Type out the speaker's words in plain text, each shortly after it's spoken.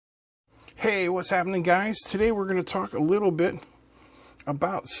Hey, what's happening, guys? Today we're going to talk a little bit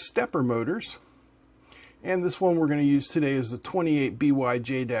about stepper motors. And this one we're going to use today is the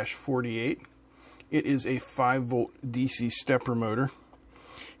 28BYJ-48. It is a 5-volt DC stepper motor.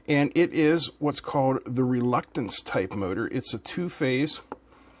 And it is what's called the reluctance type motor. It's a 2-phase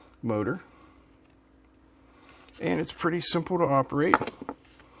motor. And it's pretty simple to operate.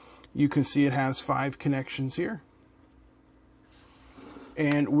 You can see it has 5 connections here.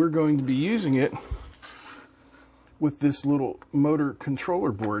 And we're going to be using it with this little motor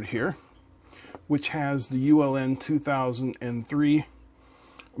controller board here, which has the ULN 2003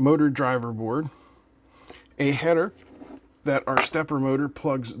 motor driver board, a header that our stepper motor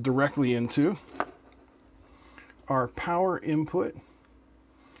plugs directly into, our power input,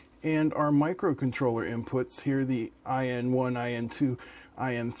 and our microcontroller inputs here, the IN1, IN2,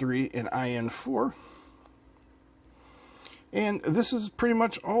 IN3, and IN4. And this is pretty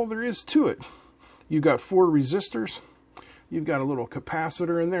much all there is to it. You've got 4 resistors, you've got a little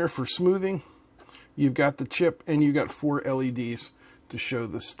capacitor in there for smoothing, you've got the chip, and you've got 4 LEDs to show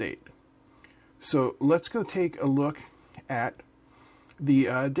the state. So let's go take a look at the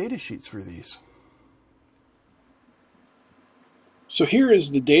data sheets for these. So here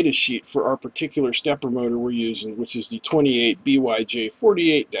is the data sheet for our particular stepper motor we're using, which is the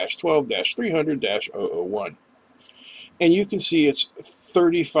 28BYJ48-12-300-001. And you can see it's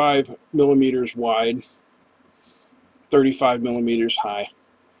 35 millimeters wide, 35 millimeters high,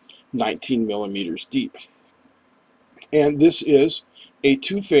 19 millimeters deep. And this is a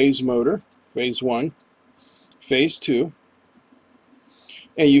 2-phase motor, phase 1, phase 2.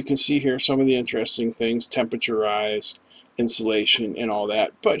 And you can see here some of the interesting things, temperature rise, insulation, and all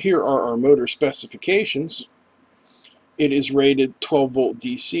that. But here are our motor specifications. It is rated 12 volt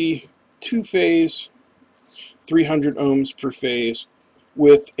DC, 2-phase, 300 ohms per phase,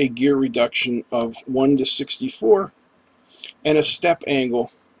 with a gear reduction of 1 to 64 and a step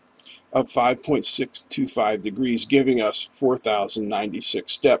angle of 5.625 degrees, giving us 4,096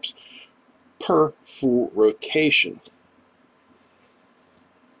 steps per full rotation.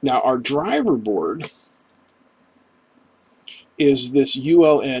 Now our driver board is this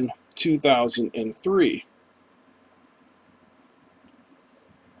ULN 2003.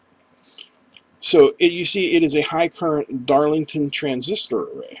 So you see it is a high current Darlington transistor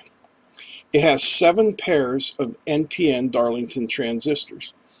array. It has 7 pairs of NPN Darlington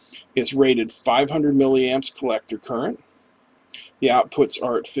transistors. It's rated 500 milliamps collector current. The outputs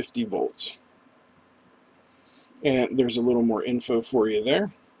are at 50 volts. And there's a little more info for you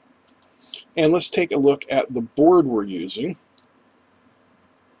there. And let's take a look at the board we're using.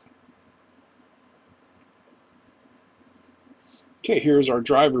 Okay, here's our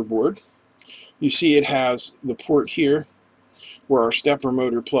driver board. You see it has the port here where our stepper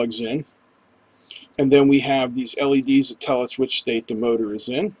motor plugs in. And then we have these LEDs that tell us which state the motor is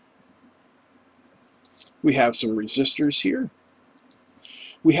in. We have some resistors here.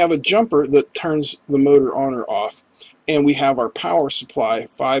 We have a jumper that turns the motor on or off. And we have our power supply,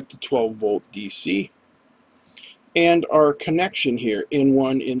 5 to 12 volt DC. And our connection here,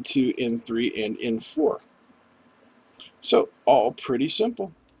 N1, N2, N3, and N4. So all pretty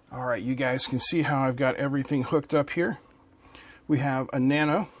simple. All right, you guys can see how I've got everything hooked up here. We have a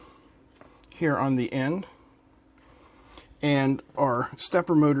nano here on the end, and our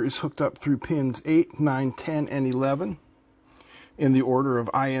stepper motor is hooked up through pins 8, 9, 10, and 11 in the order of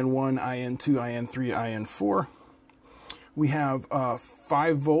IN1, IN2, IN3, IN4. We have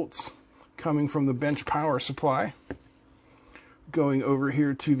 5 volts coming from the bench power supply going over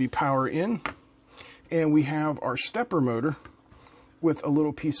here to the power in, and we have our stepper motor with a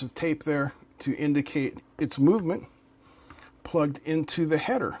little piece of tape there to indicate its movement plugged into the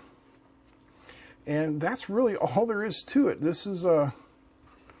header. And that's really all there is to it. This is a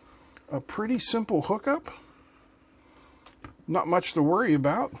pretty simple hookup. Not much to worry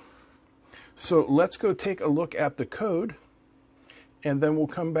about. So let's go take a look at the code, and then we'll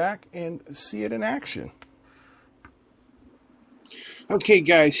come back and see it in action. Okay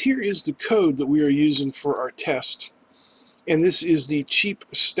guys, here is the code that we are using for our test. And this is the Cheap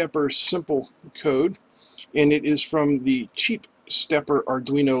Stepper Simple code, and it is from the Cheap Stepper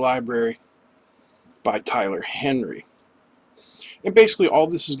Arduino library by Tyler Henry. And basically all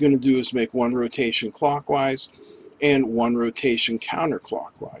this is going to do is make 1 rotation clockwise and 1 rotation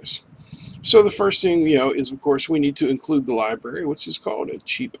counterclockwise. So the first thing, is of course we need to include the library, which is called a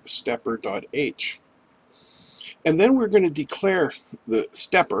cheapstepper.h. And then we're going to declare the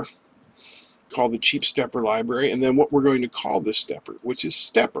stepper, called the Cheap Stepper library, and then what we're going to call this stepper, which is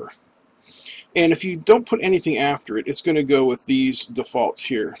stepper. And if you don't put anything after it, it's going to go with these defaults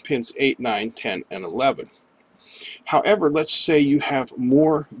here, pins 8, 9, 10, and 11. However, let's say you have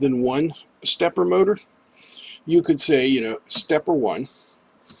more than one stepper motor. You could say, you know, stepper 1,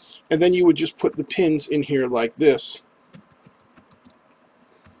 and then you would just put the pins in here like this,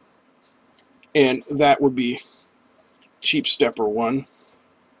 and that would be cheap stepper 1.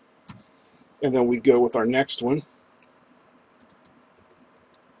 And then we go with our next one.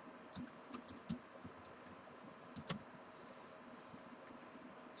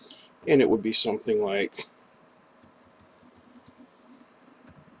 And it would be something like,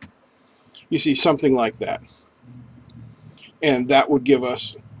 you see, something like that. And that would give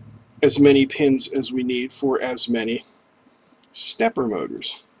us as many pins as we need for as many stepper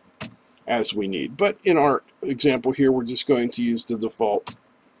motors as we need. But in our example here, we're just going to use the default,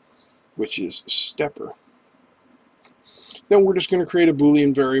 which is stepper. Then we're just going to create a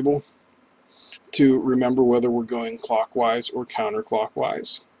Boolean variable to remember whether we're going clockwise or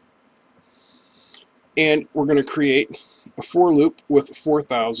counterclockwise. And we're going to create a for loop with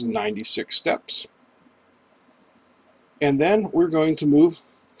 4,096 steps. And then we're going to move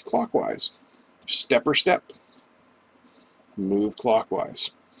clockwise. Stepper step, move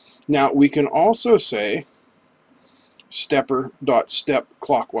clockwise. Now we can also say stepper.step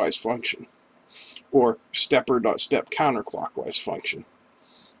clockwise function or stepper.step counterclockwise function.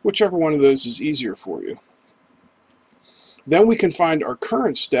 Whichever one of those is easier for you. Then we can find our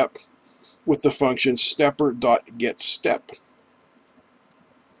current step with the function stepper.getStep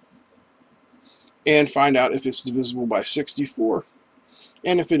and find out if it's divisible by 64,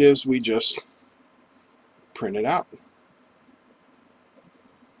 and if it is, we just print it out.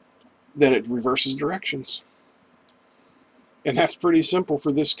 Then it reverses directions. And that's pretty simple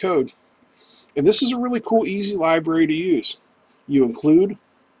for this code. And this is a really cool, easy library to use. You include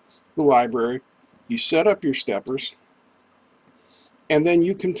the library, you set up your steppers, and then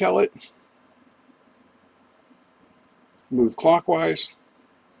you can tell it move clockwise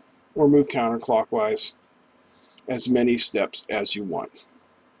or move counterclockwise as many steps as you want.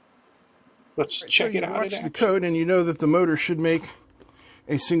 Let's check it out. Watch the code and you know that the motor should make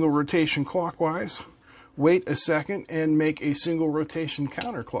a single rotation clockwise. Wait a second and make a single rotation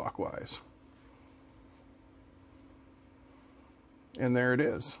counterclockwise. And there it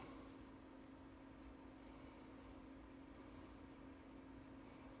is.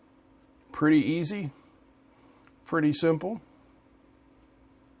 Pretty easy, pretty simple.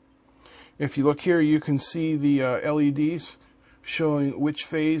 If you look here, you can see the LEDs showing which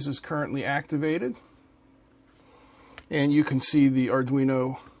phase is currently activated. And you can see the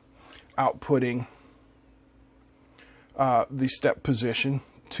Arduino outputting the step position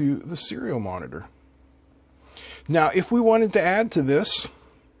to the serial monitor. Now, if we wanted to add to this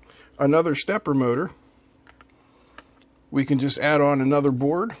another stepper motor, we can just add on another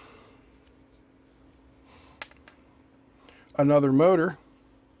board, another motor,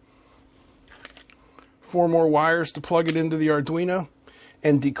 4 more wires to plug it into the Arduino,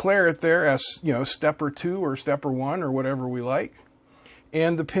 and declare it there as, you know, stepper 2 or stepper 1 or whatever we like.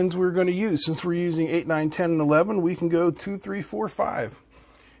 And the pins we're going to use, since we're using 8, 9, 10, and 11, we can go 2, 3, 4, 5.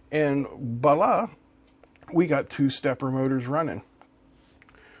 And voila, we got 2 stepper motors running.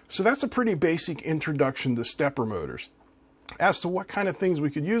 So that's a pretty basic introduction to stepper motors. As to what kind of things we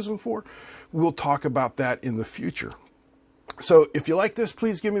could use them for, we'll talk about that in the future. So if you like this,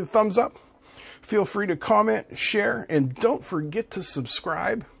 please give me the thumbs up. Feel free to comment, share, and don't forget to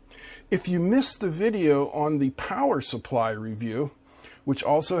subscribe. If you missed the video on the power supply review, which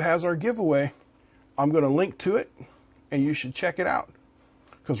also has our giveaway, I'm going to link to it, and you should check it out,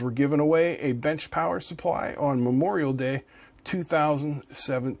 because we're giving away a bench power supply on Memorial Day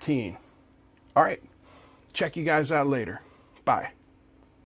 2017. All right, check you guys out later. Bye.